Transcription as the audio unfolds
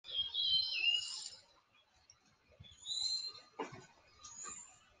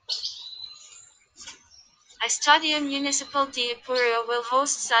Estadio Municipal de Apureo will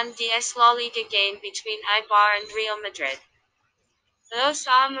host Sunday's La Liga game between Eibar and Real Madrid. Los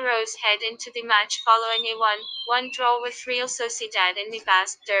Armoros head into the match following a 1-1 draw with Real Sociedad in the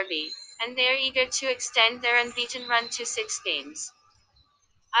Basque Derby, and they are eager to extend their unbeaten run to 6 games.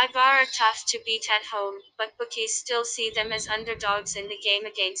 Eibar are tough to beat at home, but bookies still see them as underdogs in the game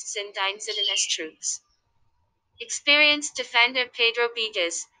against Zinedine Zidane's troops. Experienced defender Pedro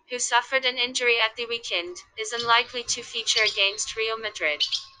Bigas, who suffered an injury at the weekend, is unlikely to feature against Real Madrid.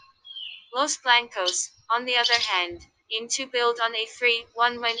 Los Blancos, on the other hand, aim to build on a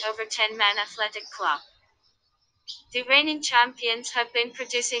 3-1 win over 10-man Athletic Club. The reigning champions have been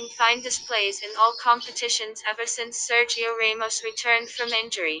producing fine displays in all competitions ever since Sergio Ramos returned from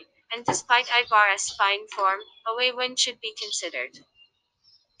injury, and despite Ibarra's fine form, away win should be considered.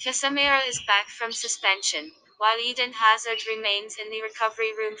 Casemiro is back from suspension, while Eden Hazard remains in the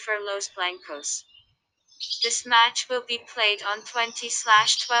recovery room for Los Blancos. This match will be played on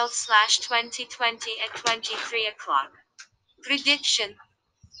 20/12/2020 at 23 o'clock. Prediction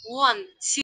 1-0